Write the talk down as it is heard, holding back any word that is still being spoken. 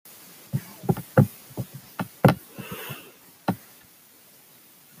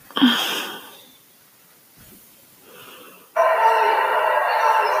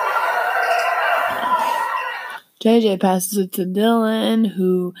JJ passes it to Dylan,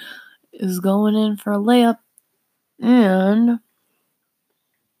 who is going in for a layup. And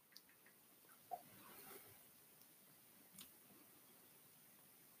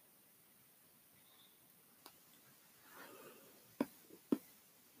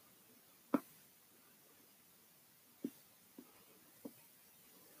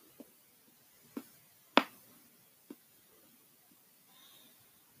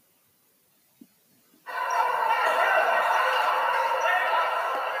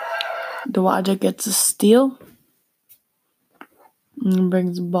Dowagiac gets a steal and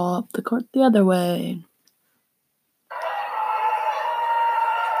brings the ball up the court the other way.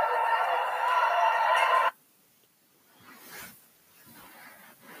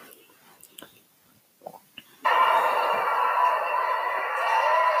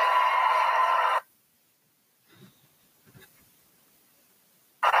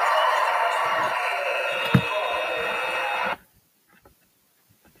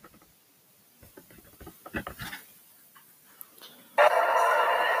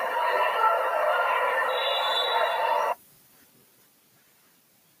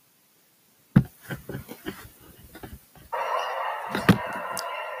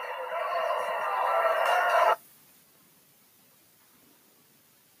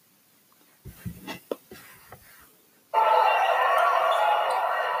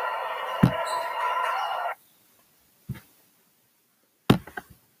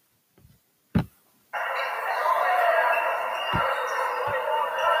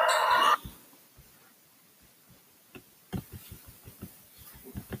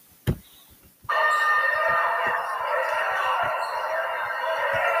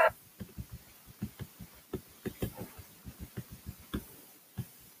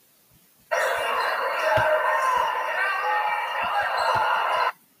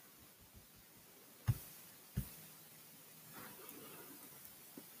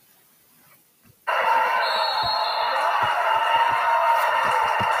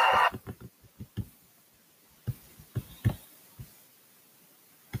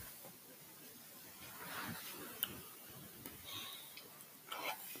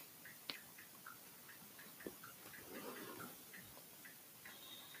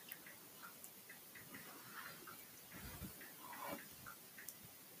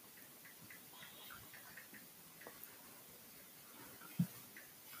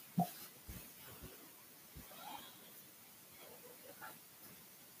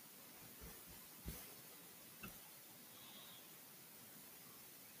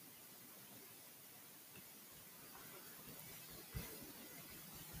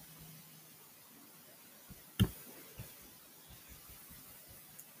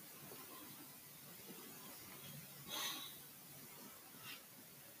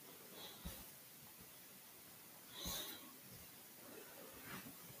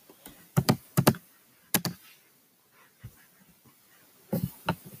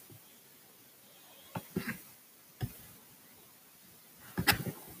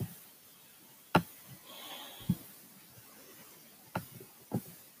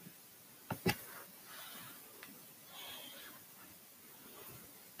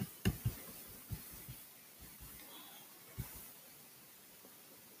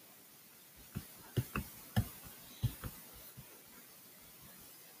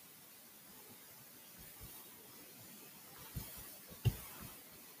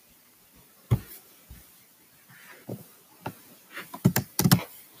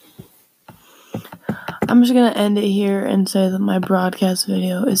 I'm just going to end it here and say that my broadcast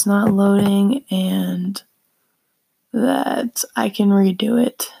video is not loading and that I can redo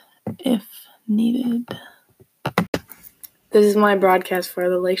it if needed. This is my broadcast for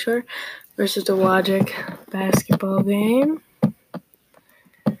the Lakeshore versus Dowagiac basketball game.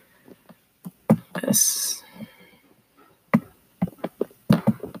 This.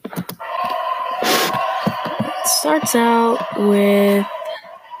 It starts out with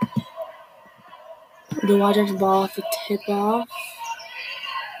Dowagiac's ball to tip off.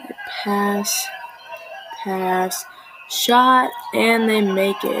 Pass, shot, and they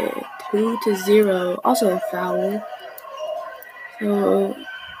make it 2-0. Also a foul. So,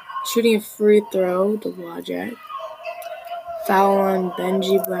 shooting a free throw, Dowagiac. Foul on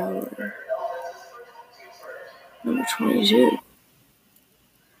Benji Brower, number 22.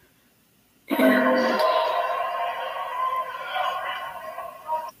 And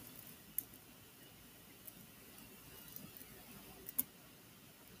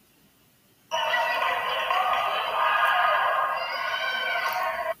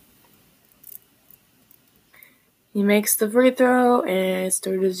he makes the free throw, and it's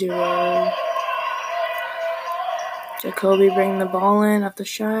 3-0. Jacoby bringing the ball in off the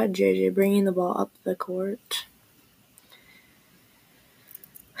shot. JJ bringing the ball up the court.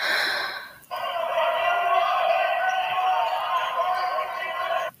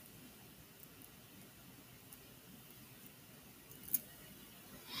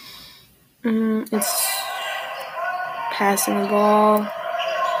 It's passing the ball.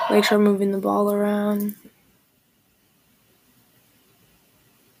 Lakeshore moving the ball around.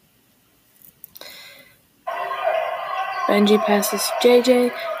 Benji passes to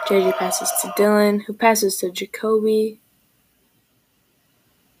JJ. JJ passes to Dylan, who passes to Jacoby.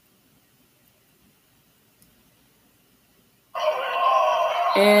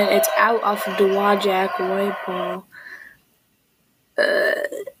 And it's out off of Dowagiac, white ball.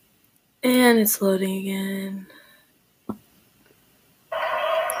 And it's loading again.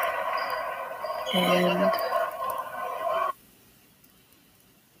 And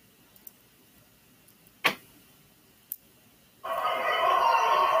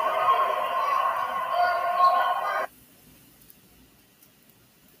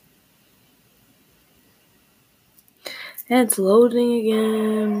it's loading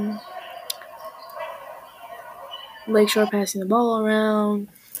again. Lakeshore passing the ball around.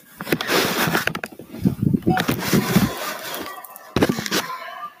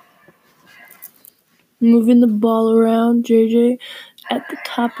 Moving the ball around. JJ at the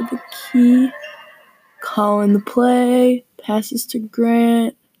top of the key. Calling the play. Passes to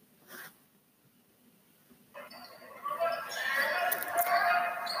Grant.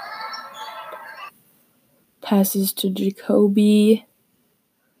 Passes to Jacoby.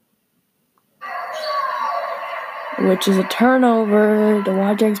 Which is a turnover.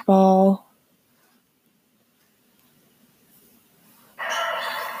 Dowagiac's ball.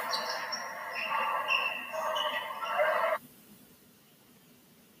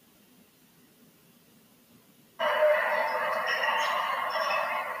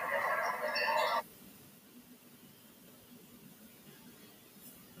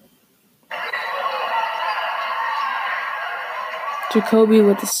 Jacoby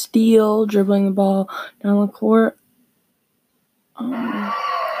with a steal, dribbling the ball down the court.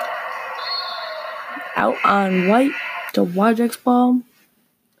 Out on white, Dowagiac's ball.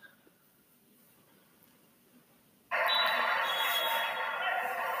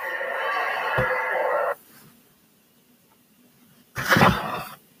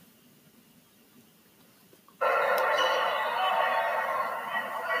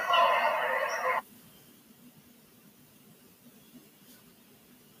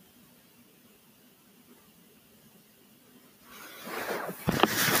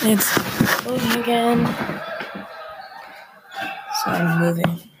 It's loading again. So I'm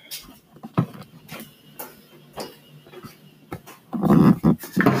moving.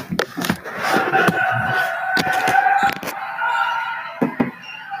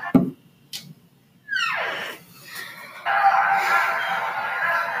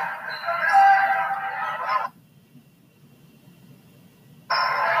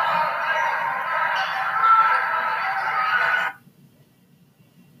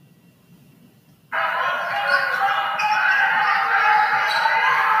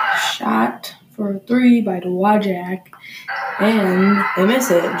 Shot for 3 by Dowagiac, and they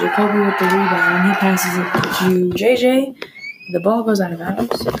miss it. Jacoby with the rebound. He passes it to JJ. The ball goes out of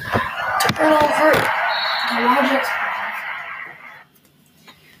bounds. Turnover. Dowagiac's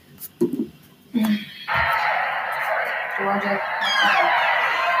ball. Dowagiac.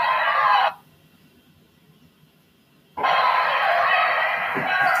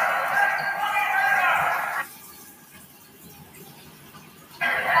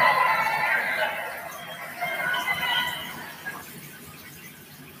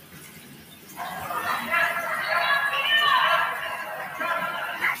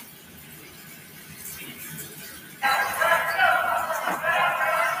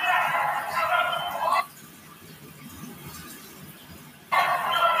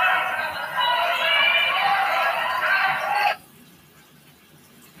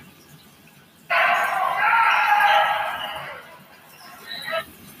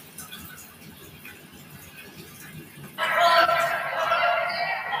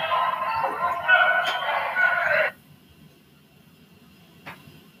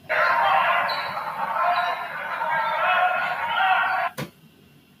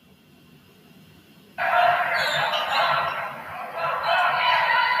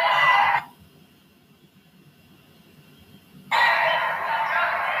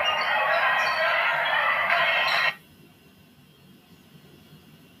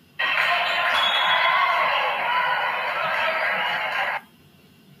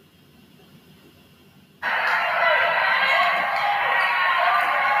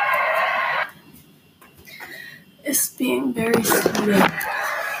 It's being very slow,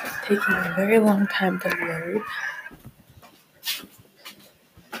 taking a very long time to load.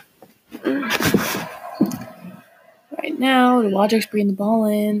 Right now, the Dowagiac's bringing the ball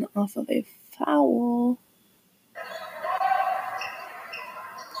in off of a foul.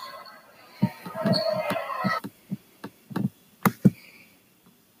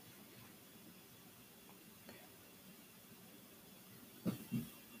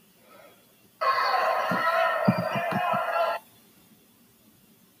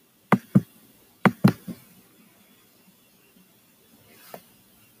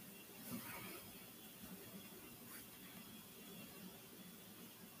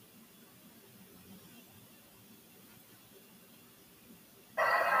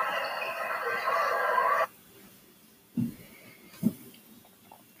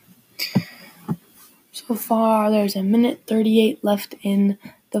 So far, there's a minute 38 left in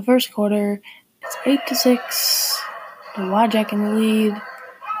the first quarter. It's 8-6. Dowagiac in the lead.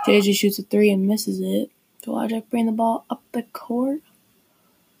 JJ shoots a 3 and misses it. Dowagiac bring the ball up the court.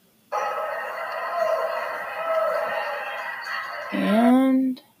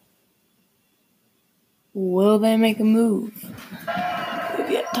 And will they make a move?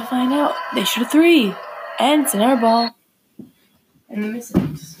 We've yet to find out. They shoot a 3. And it's an air ball. And they miss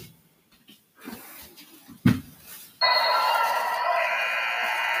it.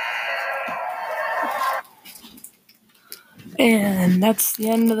 And that's the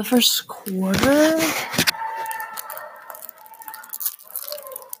end of the first quarter.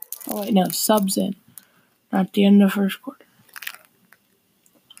 Oh, wait, no, subs in. Not the end of the first quarter.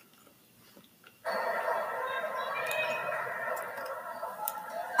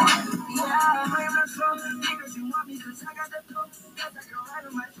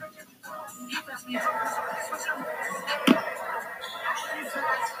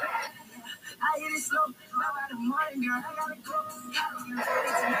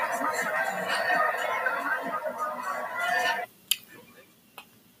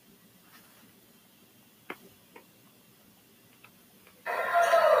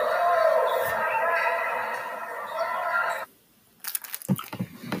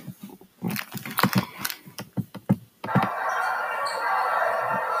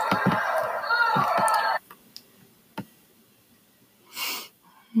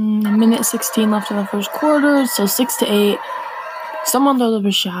 A minute 16 left in the first quarter, so 6-8. Someone throws up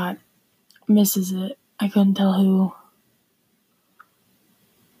a shot, misses it. I couldn't tell who.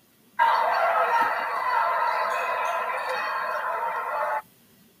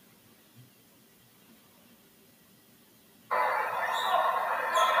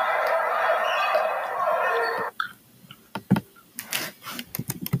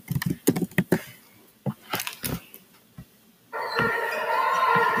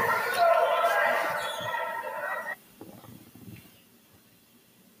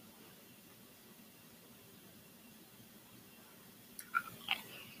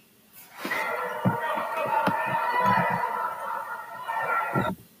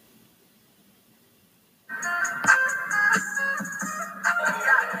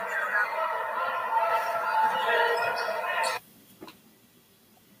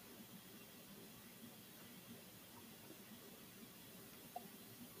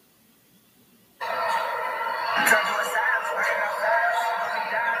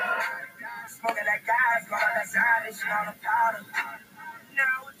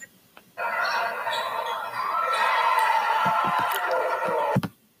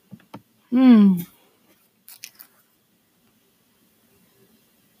 Hmm.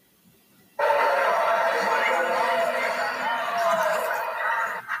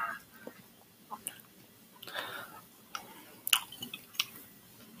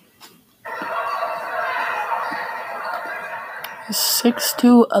 Six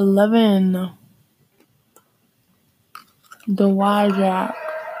to 11. Dowagiac.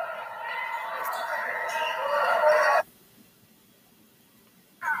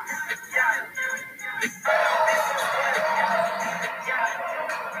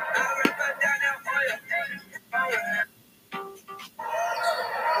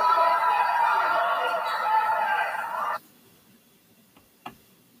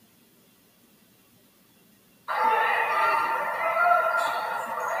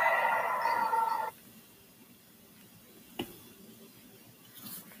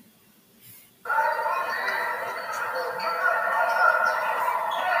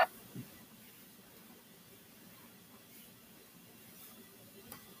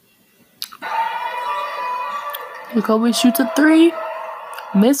 Jacoby shoots a 3,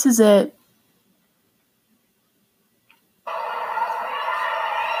 misses it.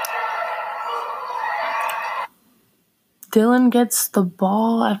 Dylan gets the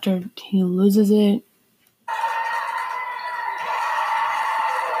ball after he loses it.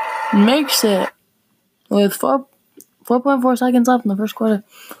 Makes it with 4.4 seconds left in the first quarter.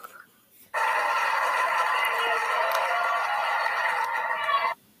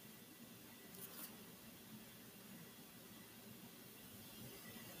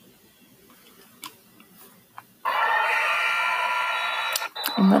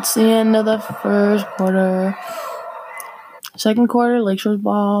 And that's the end of the first quarter. Second quarter, Lakeshore's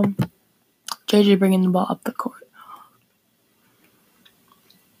ball. JJ bringing the ball up the court.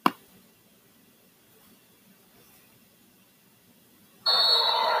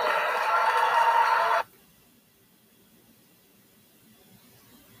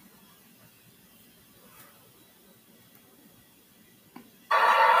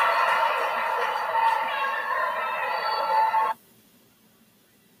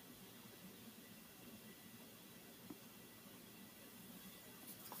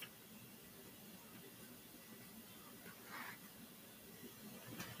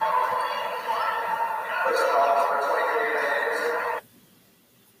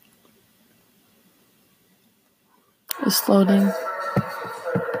 It's loading.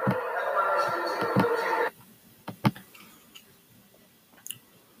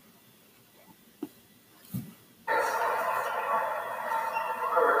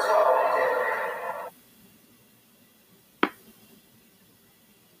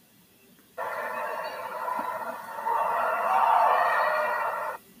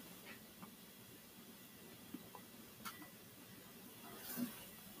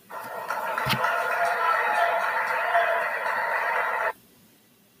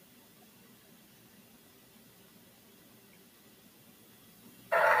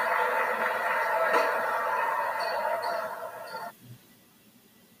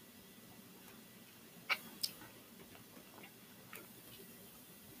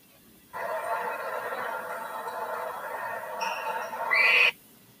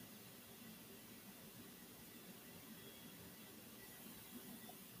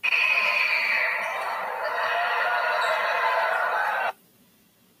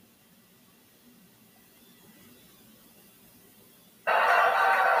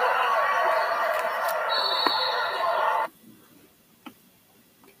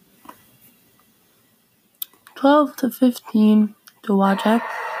 (12-15) Dowagiac.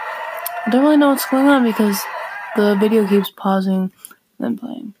 I don't really know what's going on because the video keeps pausing, then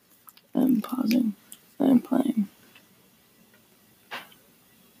playing, then pausing, then playing.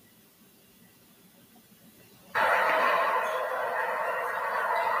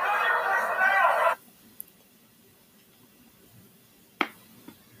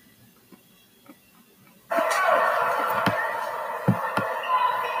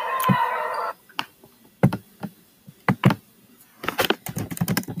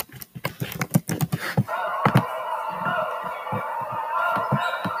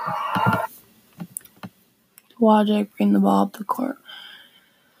 Dowagiac bring the ball up the court.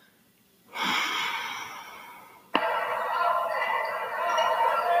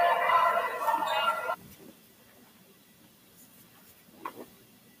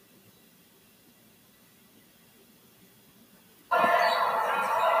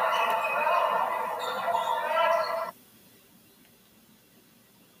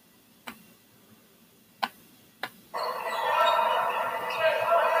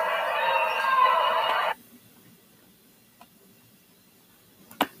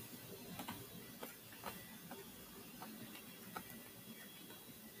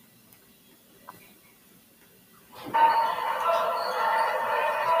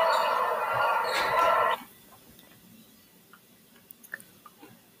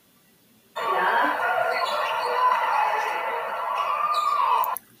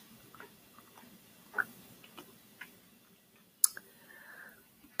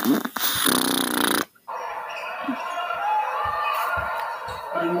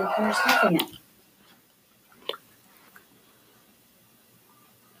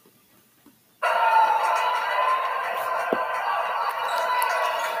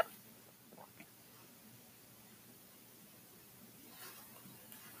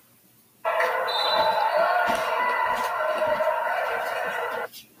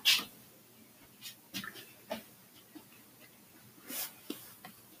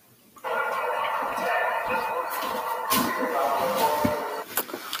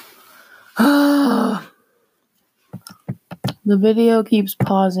 The video keeps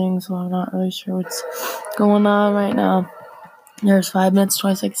pausing, so I'm not really sure what's going on right now. There's 5 minutes,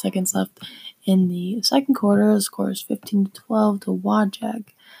 26 seconds left in the second quarter. The score is 15-12 to Dowagiac.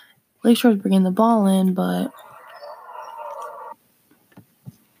 Lakeshore's bringing the ball in, but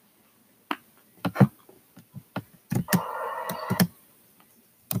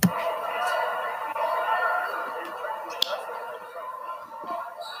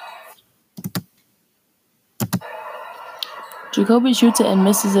Jacoby shoots it and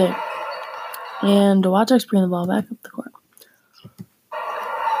misses it. And Dowagiac's bringing the ball back up the court.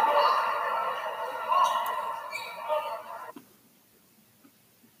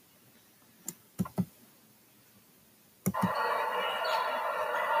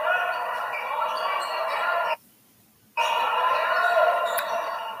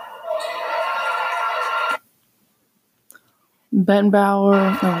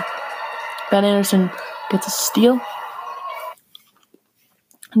 Ben Anderson gets a steal.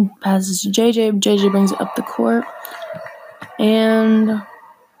 Passes to JJ. JJ brings it up the court. And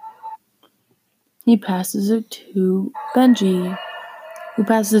he passes it to Benji, who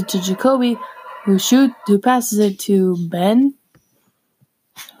passes it to Jacoby, who passes it to Ben,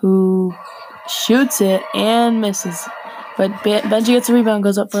 who shoots it and misses. But Benji gets a rebound,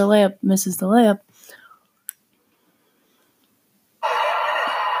 goes up for a layup, misses the layup.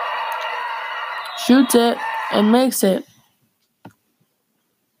 Shoots it and makes it.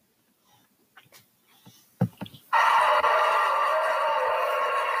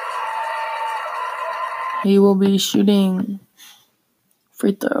 He will be shooting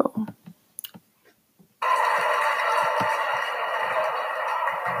free throw.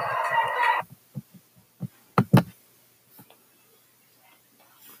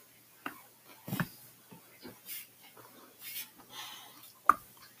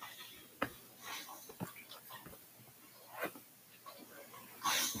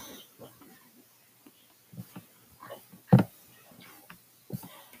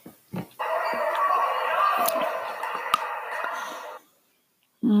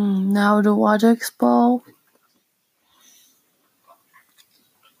 Now Dowagiac's ball.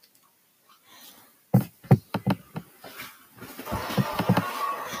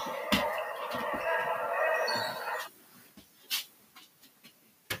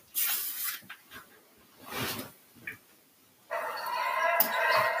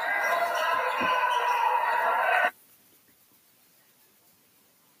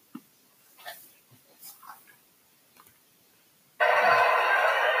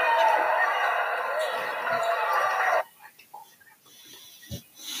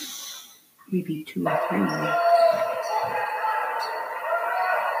 Maybe 2 or 3.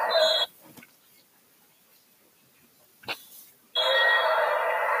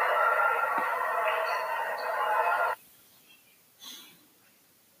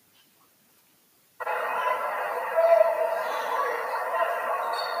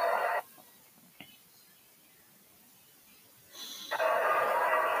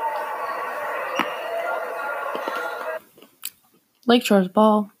 Lakeshore's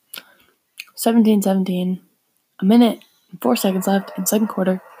ball. 17-17. A minute and 4 seconds left in second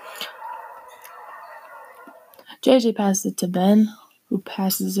quarter. JJ passes it to Ben, who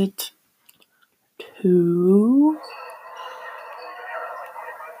passes it to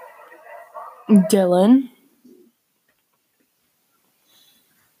Dylan.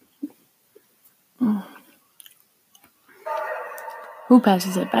 Who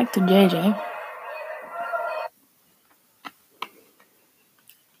passes it back to JJ.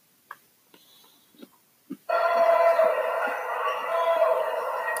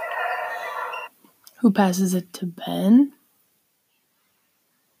 Who passes it to Ben.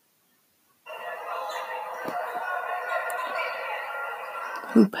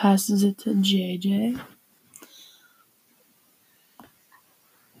 Who passes it to JJ.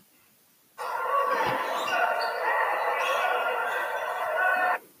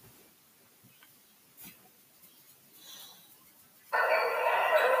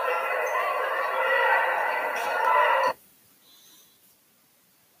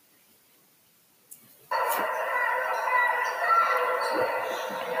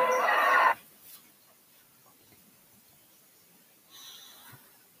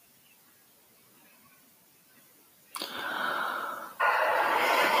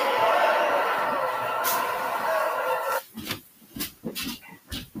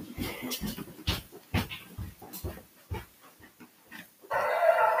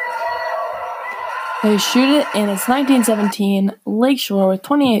 They shoot it, and it's 19-17. Lakeshore with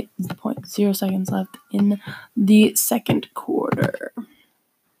 28.0 seconds left in the second quarter.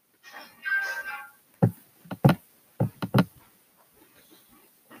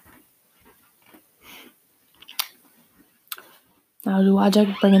 Now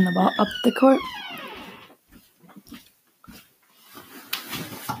Dowagiac bringing the ball up the court.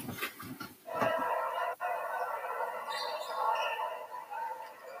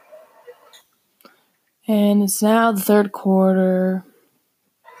 And it's now the third quarter.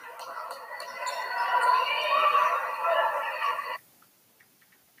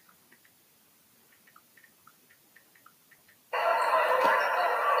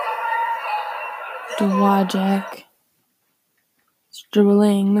 Dowagiac is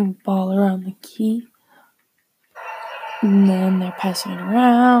dribbling the ball around the key. And then they're passing it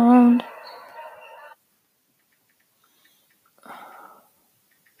around.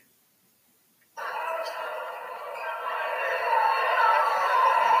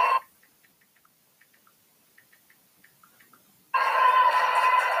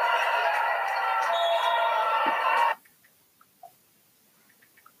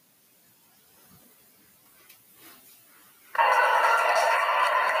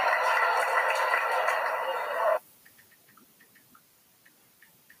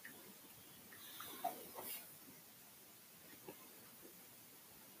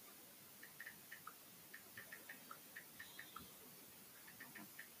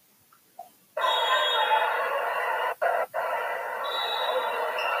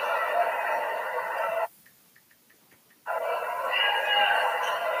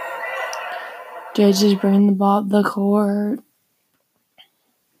 Judge is bringing the ball up the court.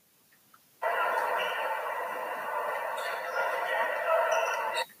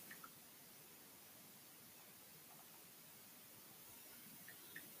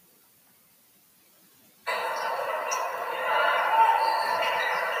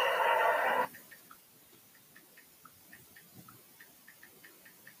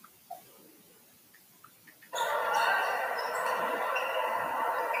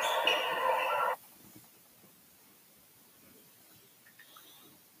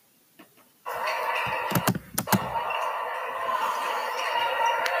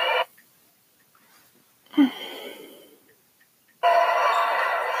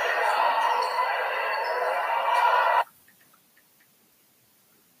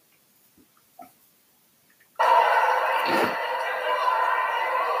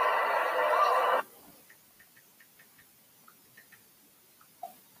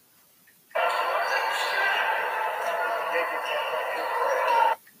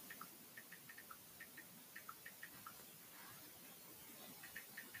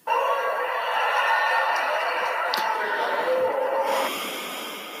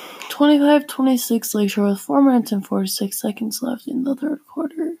 (25-26) Lakeshore with 4 minutes and 46 seconds left in the third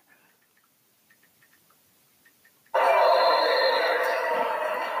quarter.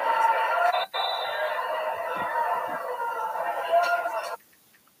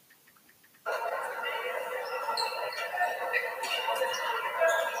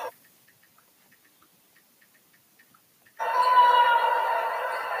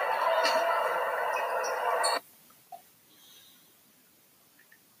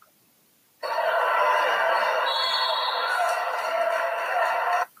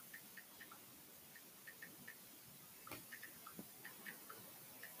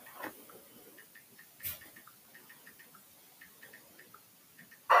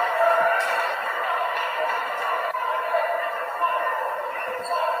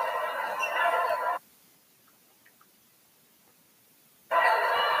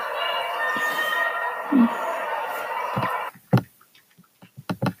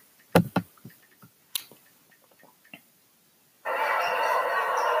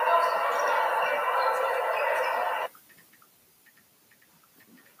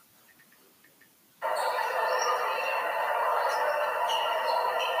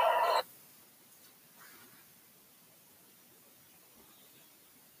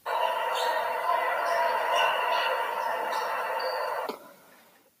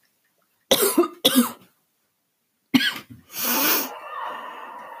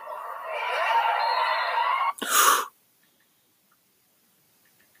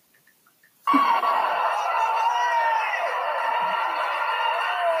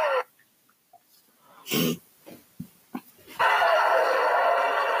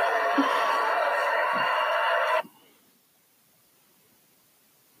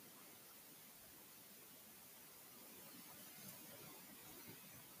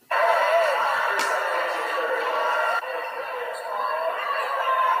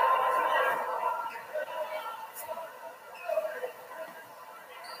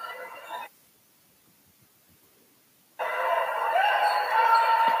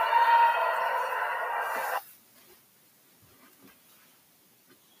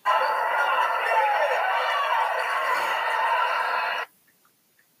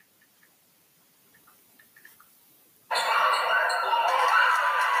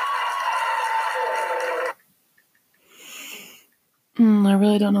 I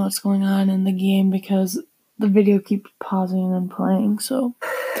really don't know what's going on in the game because the video keeps pausing and playing, so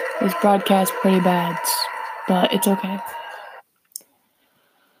this broadcast pretty bad, but it's okay.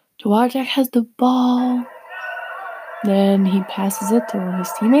 Dowagiac has the ball. Then he passes it to one of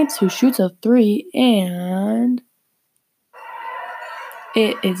his teammates who shoots a 3, and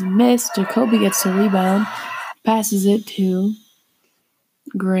it is missed. Jacoby gets the rebound, passes it to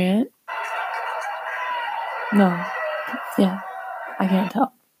Grant. No. Yeah, I can't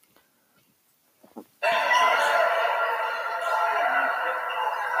tell.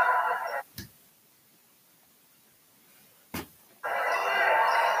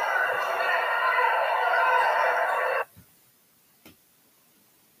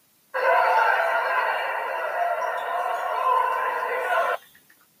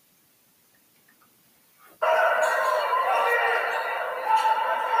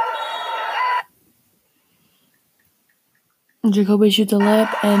 Jacoby shoots a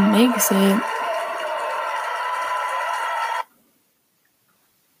layup and makes it.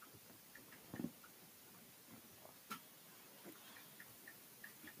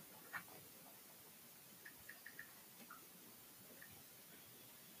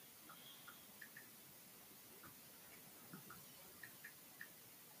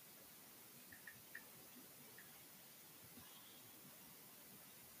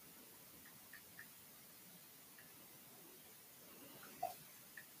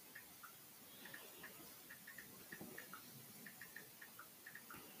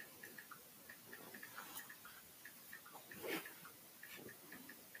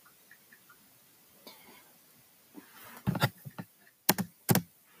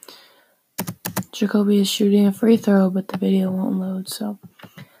 Jacoby is shooting a free throw, but the video won't load, so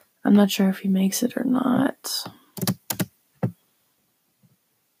I'm not sure if he makes it or not.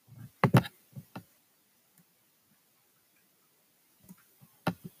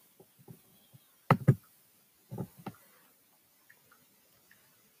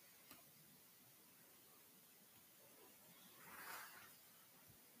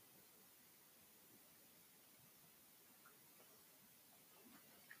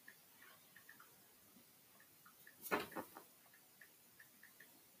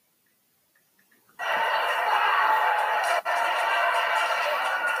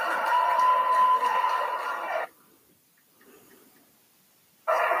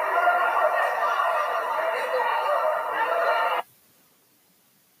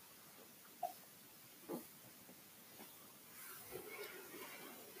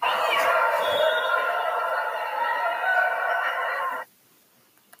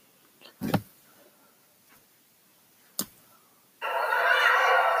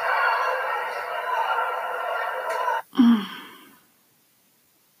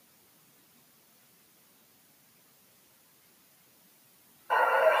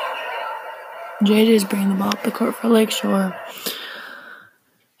 JJ is bringing the ball up the court for Lakeshore.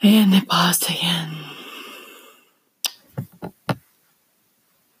 And they paused again.